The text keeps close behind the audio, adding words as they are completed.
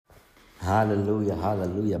Hallelujah,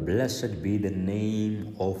 hallelujah. Blessed be the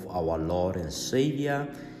name of our Lord and Savior,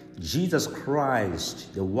 Jesus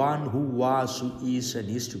Christ, the one who was, who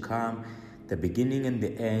is to come, the beginning and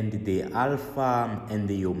the end, the Alpha and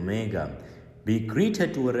the Omega. Be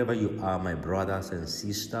greeted wherever you are, my brothers and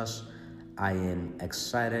sisters. I am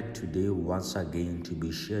excited today once again to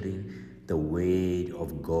be sharing the word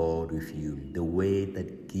of God with you, the word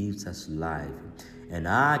that gives us life. And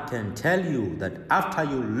I can tell you that after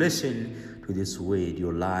you listen to this word,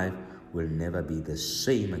 your life will never be the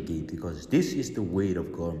same again, because this is the word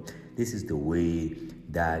of God. This is the way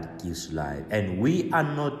that gives life. And we are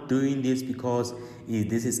not doing this because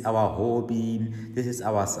this is our hobby, this is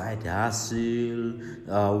our side hustle,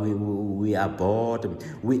 we are bored.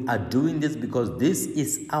 We are doing this because this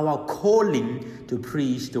is our calling to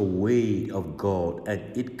preach the word of God.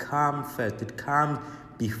 And it comes first, it comes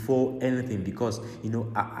before anything, because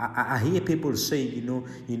I hear people say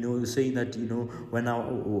saying that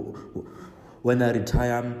when I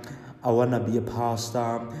retire, I want to be a pastor,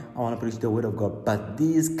 I want to preach the word of God. But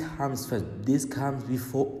this comes first. This comes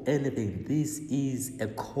before anything. This is a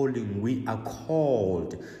calling. We are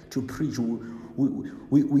called to preach.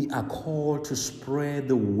 We are called to spread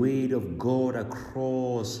the word of God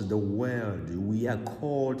across the world. We are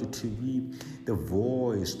called to be the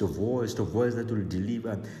voice that will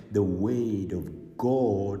deliver the word of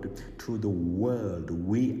God to the world.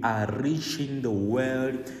 We are reaching the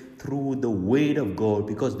world through the word of God,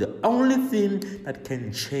 because the only thing that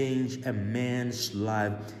can change a man's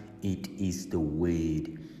life, it is the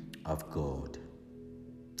word of God.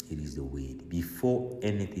 It is the word. Before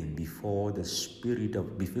anything, before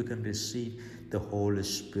you can receive the Holy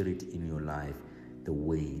Spirit in your life, the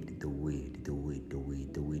word.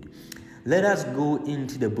 Let us go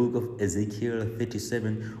into the book of Ezekiel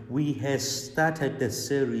 37. We have started the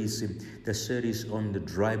series on the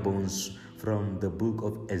dry bones from the book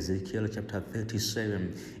of Ezekiel chapter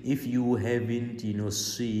 37. If you haven't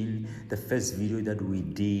seen the first video that we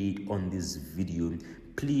did on this video,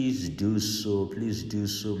 please do so,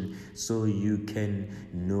 so you can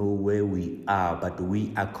know where we are. But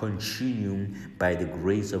we are continuing by the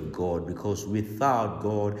grace of God, because without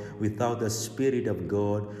God, without the Spirit of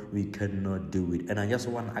God, we cannot do it. And I just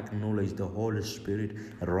want to acknowledge the Holy Spirit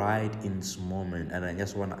right in this moment, and I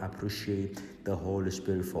just want to appreciate the Holy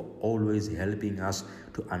Spirit for always helping us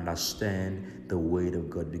to understand the word of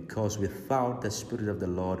God, because without the Spirit of the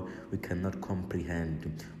Lord, we cannot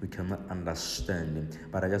comprehend, we cannot understand.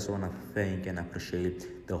 But I just want to thank and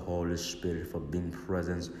appreciate the Holy Spirit for being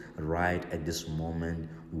present right at this moment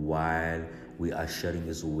while we are sharing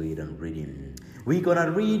this word and reading. We're going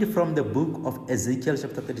to read from the book of Ezekiel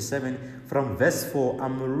chapter 37 from verse 4.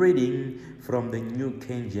 I'm reading from the New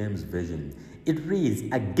King James Version. It reads,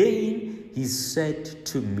 "Again he said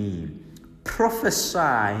to me,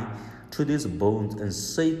 prophesy to these bones and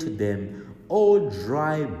say to them, O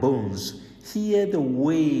dry bones, hear the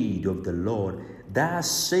word of the Lord. Thus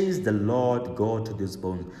says the Lord God to these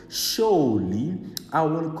bones, surely I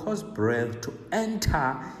will cause breath to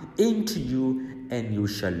enter into you, and you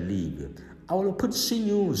shall live. I will put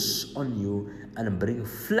sinews on you and bring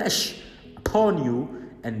flesh upon you,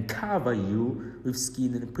 and cover you with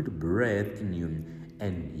skin, and put breath in you,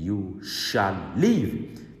 and you shall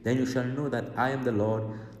live. Then you shall know that I am the Lord."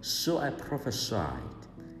 So I prophesied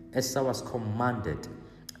as I was commanded,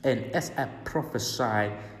 and as I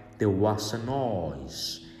prophesied, there was a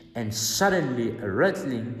noise, and suddenly a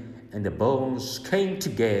rattling, and the bones came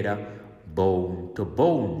together, bone to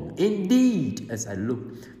bone. Indeed, as I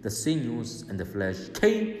looked, the sinews and the flesh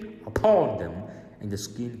came upon them, and the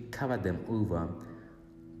skin covered them over,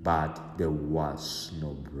 but there was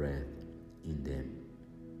no breath in them.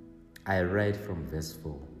 I read from verse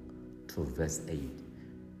 4 to verse 8.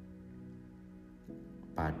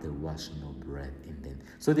 But there was no breath in them.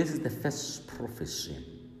 So this is the first prophecy.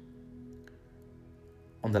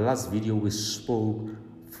 On the last video, we spoke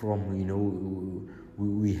from,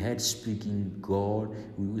 we had speaking God.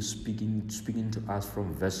 We were speaking to us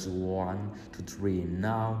from verse 1 to 3.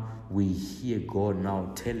 Now we hear God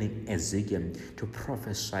now telling Ezekiel to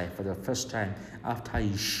prophesy for the first time, after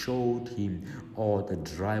he showed him all the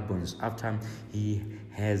dry bones, after he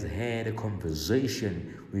has had a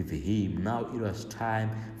conversation with him. Now it was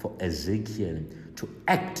time for Ezekiel to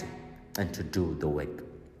act and to do the work.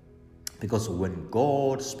 Because when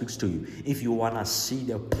God speaks to you, if you want to see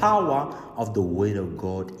the power of the word of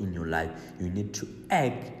God in your life, you need to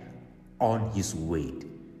act on his word.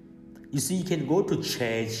 You see, you can go to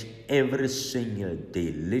church every single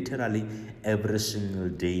day, literally every single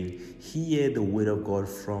day. Hear the word of God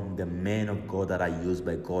from the men of God that are used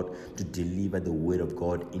by God to deliver the word of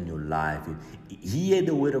God in your life. Hear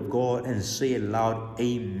the word of God and say aloud,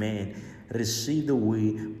 Amen. Receive the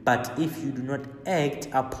word. But if you do not act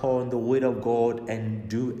upon the word of God and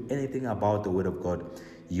do anything about the word of God,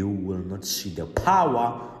 you will not see the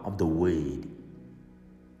power of the word.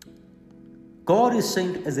 God is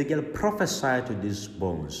saying to Ezekiel, prophesy to these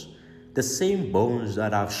bones. The same bones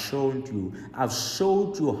that I've shown you, I've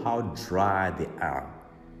showed you how dry they are.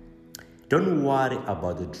 Don't worry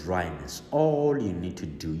about the dryness. All you need to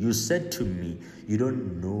do, you said to me, you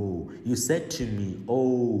don't know. You said to me,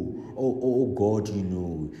 oh God, you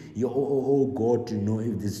know. Oh God, you know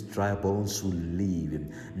if these dry bones will live.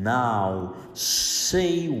 Now,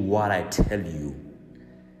 say what I tell you.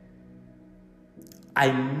 I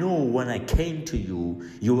know when I came to you,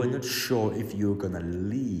 you were not sure if you were going to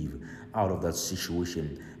leave out of that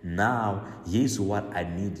situation. Now, here's what I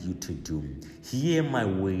need you to do. Hear my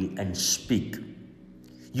way and speak.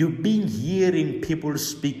 You've been hearing people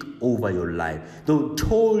speak over your life. They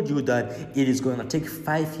told you that it is going to take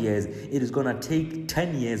 5 years, it is going to take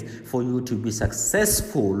 10 years for you to be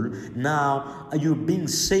successful. Now, you've been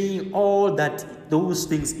saying all those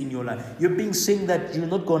things in your life. You've been saying that you're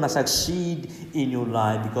not going to succeed in your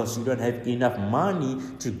life because you don't have enough money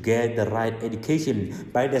to get the right education.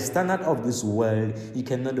 By the standard of this world, you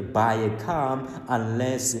cannot buy a car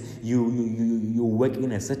unless you work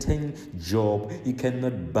in a certain job. You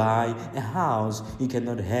cannot buy a house. You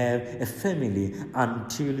cannot have a family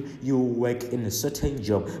until you work in a certain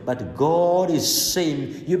job. But God is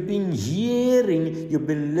saying, you've been hearing, you've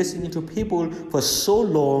been listening to people for so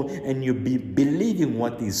long, and you've been believing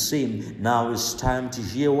what they're saying. Now it's time to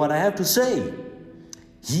hear what I have to say.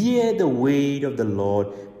 Hear the word of the Lord.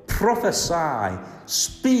 Prophesy.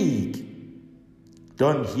 Speak.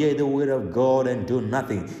 Don't hear the word of God and do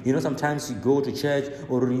nothing. You know, sometimes you go to church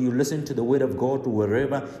or you listen to the word of God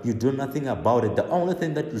wherever, you do nothing about it. The only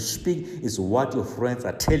thing that you speak is what your friends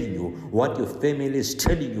are telling you, what your family is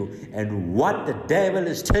telling you, and what the devil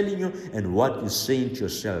is telling you, and what you're saying to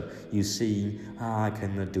yourself. You're saying, I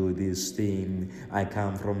cannot do this thing. I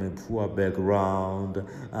come from a poor background.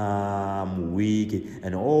 I'm weak.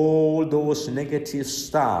 And all those negative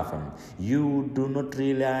stuff. You do not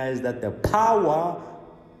realize that the power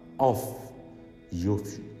of you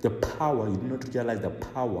do not realize the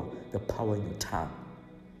power in your tongue.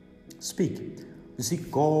 Speak. You see,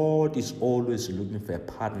 God is always looking for a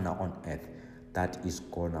partner on earth that is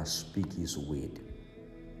gonna speak his word.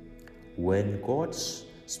 When God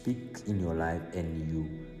speaks in your life and you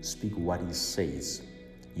speak what he says,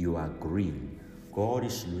 you are agreeing. God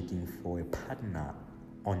is looking for a partner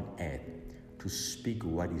on earth to speak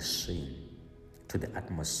what he's saying to the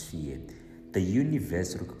atmosphere. The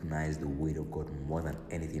universe recognizes the word of God more than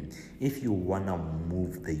anything. If you want to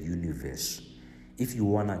move the universe, if you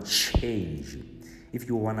want to change,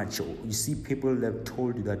 you see people that have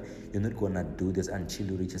told you that you're not going to do this until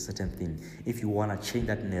you reach a certain thing. If you want to change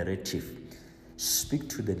that narrative, speak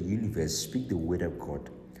to the universe, speak the word of God.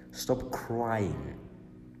 Stop crying.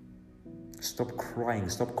 Stop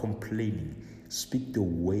complaining. Speak the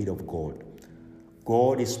word of God.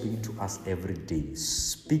 God is speaking to us every day.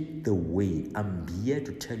 Speak the word. I'm here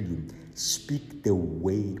to tell you, speak the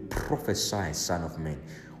word. Prophesy, son of man.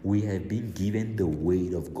 We have been given the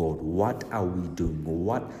word of God. What are we doing?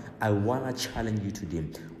 What I want to challenge you today.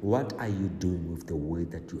 What are you doing with the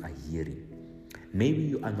word that you are hearing? Maybe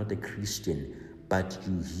you are not a Christian, but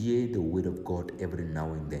you hear the word of God every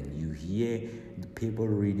now and then. You hear the people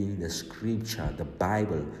reading the scripture, the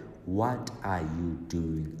Bible. What are you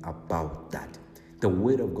doing about that? The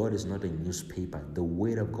word of God is not a newspaper. The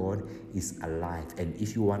word of God is alive. And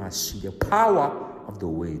if you want to see the power of the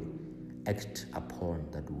word, act upon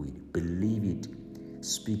that word. Believe it,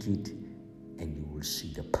 speak it, and you will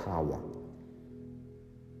see the power.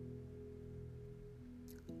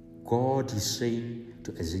 God is saying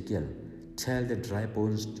to Ezekiel, tell the dry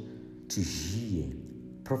bones to hear.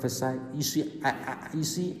 Prophesy. You see,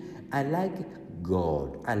 I like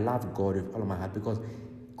God. I love God with all of my heart, because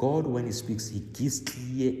God, when he speaks, he gives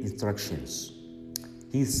clear instructions.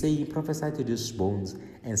 He's saying, prophesy to these bones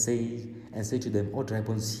and say to them, oh dry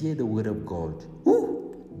bones, hear the word of God.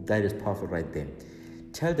 Woo! That is powerful right there.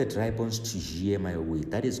 Tell the dry bones to hear my word.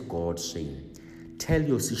 That is God saying. Tell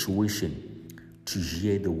your situation to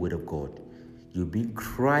hear the word of God. You've been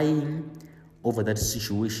crying over that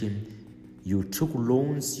situation. You took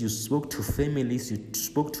loans, you spoke to families, you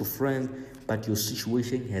spoke to friends, but your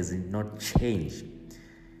situation has not changed.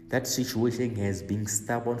 that situation has been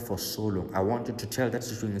stubborn for so long, I want you to tell that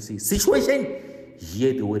situation,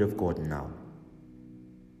 hear the word of God now.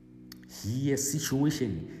 Hear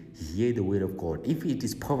situation, hear the word of God. If it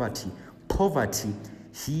is poverty,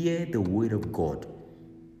 hear the word of God.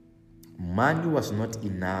 Money was not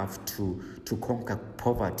enough to conquer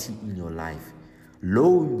poverty in your life.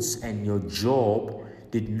 Loans and your job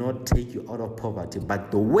did not take you out of poverty.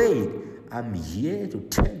 But the word, I'm here to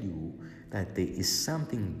tell you that there is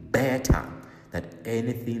something better than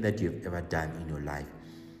anything that you've ever done in your life.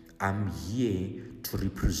 I'm here to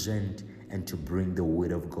represent and to bring the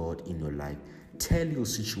word of God in your life. Tell your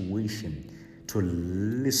situation to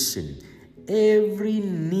listen. Every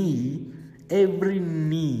knee,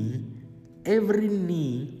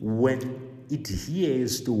 when it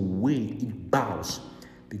hears the word, it bows,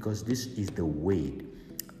 because this is the word.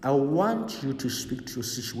 I want you to speak to your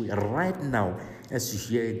situation right now as you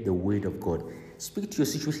hear the word of God. Speak to your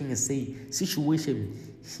situation and say, situation,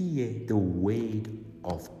 hear the word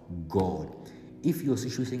of God. If your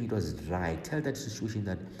situation it was dry, tell that situation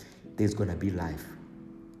that there's going to be life.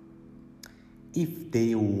 If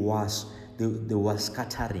there was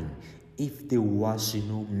scattering, if there was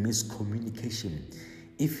miscommunication,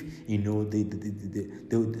 if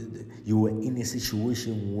you were in a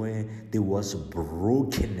situation where there was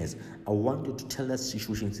brokenness, I want you to tell that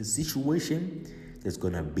situation, there's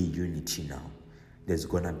gonna be unity now, there's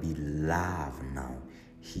gonna be love now.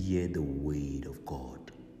 Hear the word of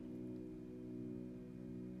God.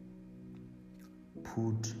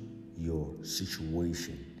 Put your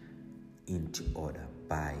situation into order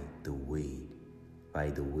by the word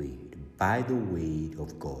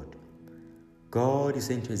of God. God is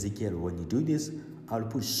saying to Ezekiel, when you do this, I'll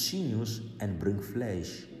put sinews and bring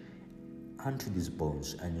flesh unto these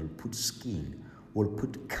bones, and you'll put skin, will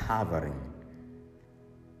put covering.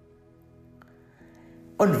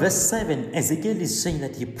 On verse 7, Ezekiel is saying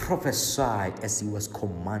that he prophesied as he was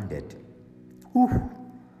commanded.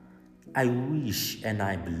 I wish and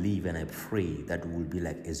I believe and I pray that we will be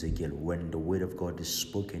like Ezekiel. When the word of God is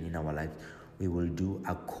spoken in our life, we will do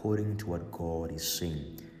according to what God is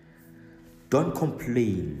saying. Don't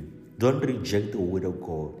complain. Don't reject the word of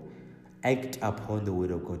God. Act upon the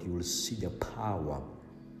word of God. You will see the power.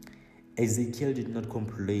 Ezekiel did not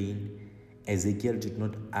complain. Ezekiel did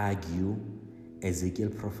not argue. Ezekiel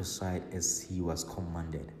prophesied as he was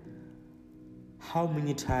commanded. How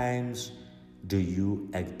many times do you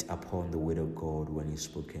act upon the word of God when it's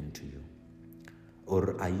spoken to you?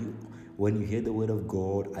 Or are you, when you hear the word of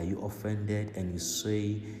God, are you offended and you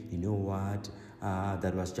say, you know what,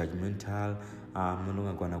 that was judgmental, I'm no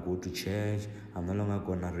longer going to go to church, I'm no longer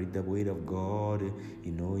going to read the word of God,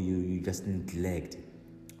 you just neglect.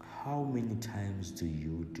 How many times do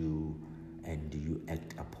you do and do you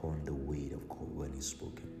act upon the word of God when it's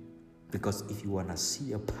spoken? Because if you want to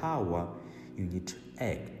see a power, you need to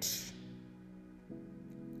act.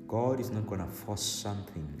 God is not going to force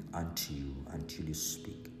something onto you until you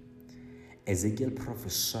speak. Ezekiel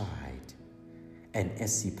prophesied, and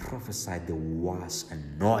as he prophesied, there was a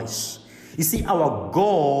noise. You see, our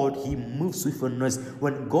God, he moves with a noise.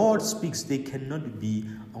 When God speaks, there cannot be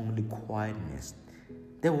only quietness.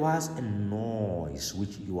 There was a noise,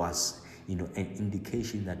 which was, an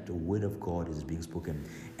indication that the word of God is being spoken.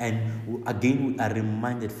 And again, we are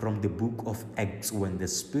reminded from the book of Acts, when the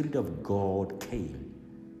Spirit of God came,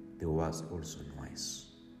 there was also noise.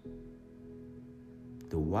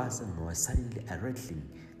 There was a noise, suddenly a rattling.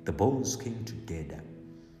 The bones came together.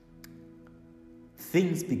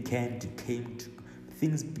 Things began to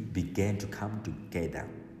come together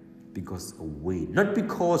because a way. Not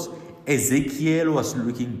because Ezekiel was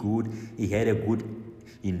looking good, he had a good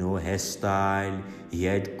hairstyle, he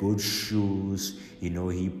had good shoes,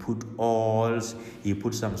 he put oils, he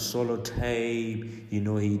put some sellotape,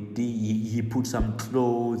 he put some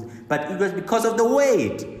clothes, but it was because of the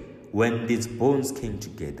weight. When these bones came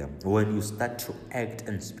together, when you start to act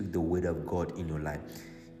and speak the word of God in your life,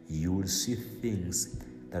 you will see things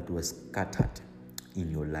that were scattered in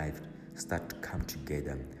your life start to come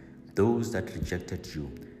together. Those that rejected you,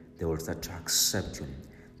 they will start to accept you.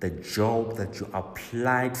 The job that you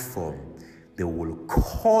applied for, they will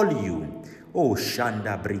call you. Oh,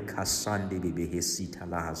 Shanda Brika Sande Bebehesita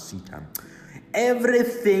Lahasita.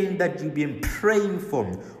 Everything that you've been praying for,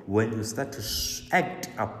 when you start to act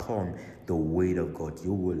upon the word of God,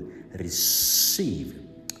 you will receive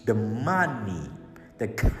the money, the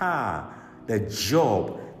car, the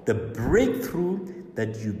job, the breakthrough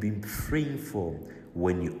that you've been praying for.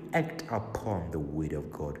 When you act upon the word of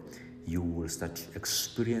God, you will start to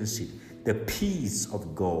experience it. The peace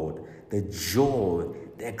of God, the joy,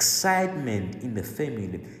 the excitement in the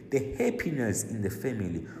family, the happiness in the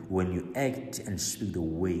family. When you act and speak the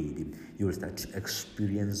word, you will start to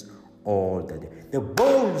experience all that. The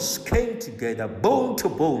bones came together, bone to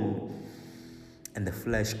bone, and the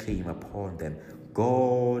flesh came upon them.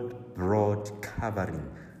 God brought covering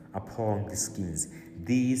upon the skins.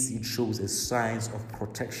 This it shows as signs of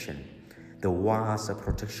protection. There was a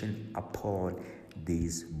protection upon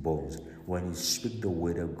these bones. When you speak the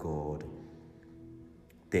word of God,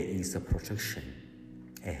 there is a protection,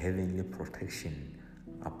 a heavenly protection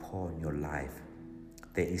upon your life.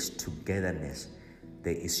 There is togetherness.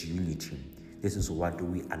 There is unity. This is what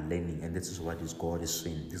we are learning, and this is what God is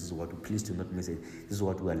saying. This is what, please do not miss it. This is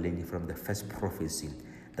what we are learning from the first prophecy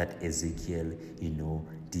that Ezekiel,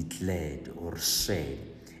 declared or said.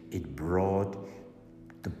 It brought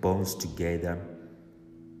the bones together,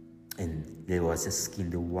 and there was a skin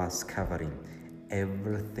that was covering.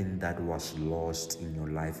 Everything that was lost in your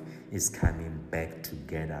life is coming back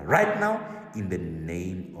together right now in the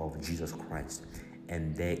name of Jesus Christ.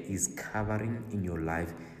 And there is covering in your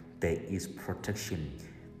life. There is protection.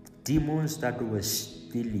 Demons that were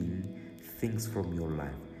stealing things from your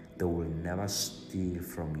life, they will never steal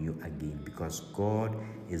from you again, because God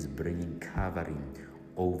is bringing covering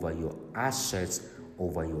over your assets,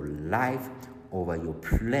 over your life, over your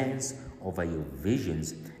plans, over your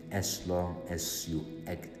visions, as long as you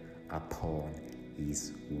act upon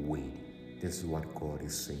His word. This is what God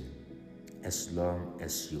is saying. As long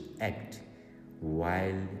as you act,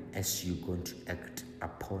 while as you're going to act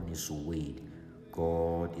upon His word,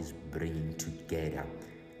 God is bringing together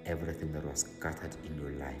everything that was scattered in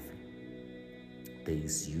your life. There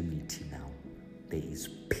is unity now. There is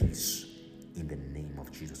peace in the name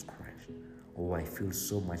of Jesus Christ. Oh, I feel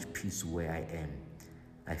so much peace where I am.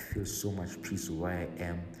 I feel so much peace where I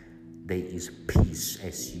am. There is peace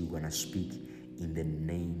as you're going to speak in the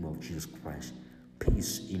name of Jesus Christ.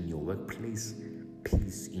 Peace in your workplace.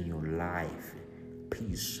 Peace in your life.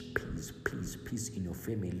 Peace, peace, peace, peace in your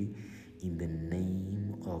family in the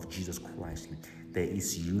name of Jesus Christ. There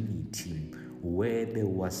is unity where there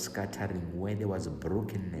was scattering, where there was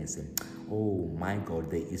brokenness. Oh my God,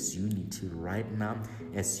 there is unity right now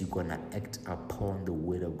as you're gonna act upon the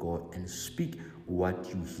word of God and speak what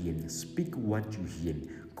you hear. Speak what you hear.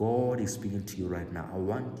 God is speaking to you right now. I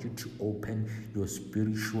want you to open your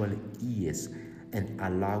spiritual ears and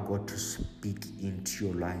allow God to speak into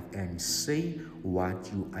your life and say what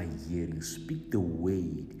you are hearing. Speak the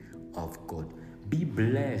word of God. Be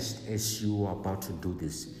blessed as you are about to do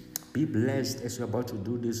this. Be blessed as you're about to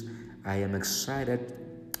do this. I am excited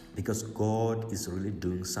because God is really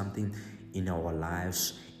doing something in our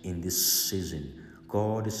lives in this season.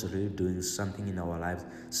 God is really doing something in our lives.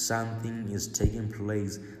 Something is taking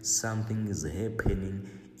place. Something is happening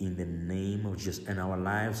in the name of Jesus. And our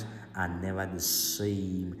lives are never the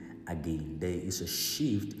same again. There is a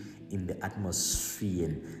shift in the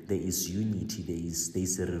atmosphere. There is unity. There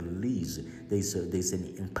is a release. There's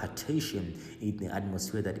an impartation in the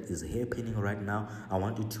atmosphere that is happening right now. I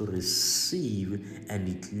want you to receive and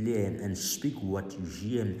declare and speak what you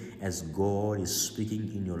hear as God is speaking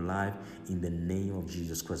in your life in the name of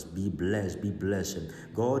Jesus Christ. Be blessed. Be blessed.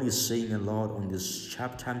 God is saying a lot on this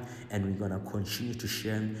chapter, and we're going to continue to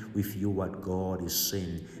share with you what God is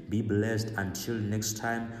saying. Be blessed. Until next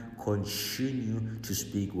time, continue to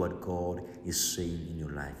speak what God is saying in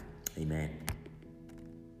your life. Amen.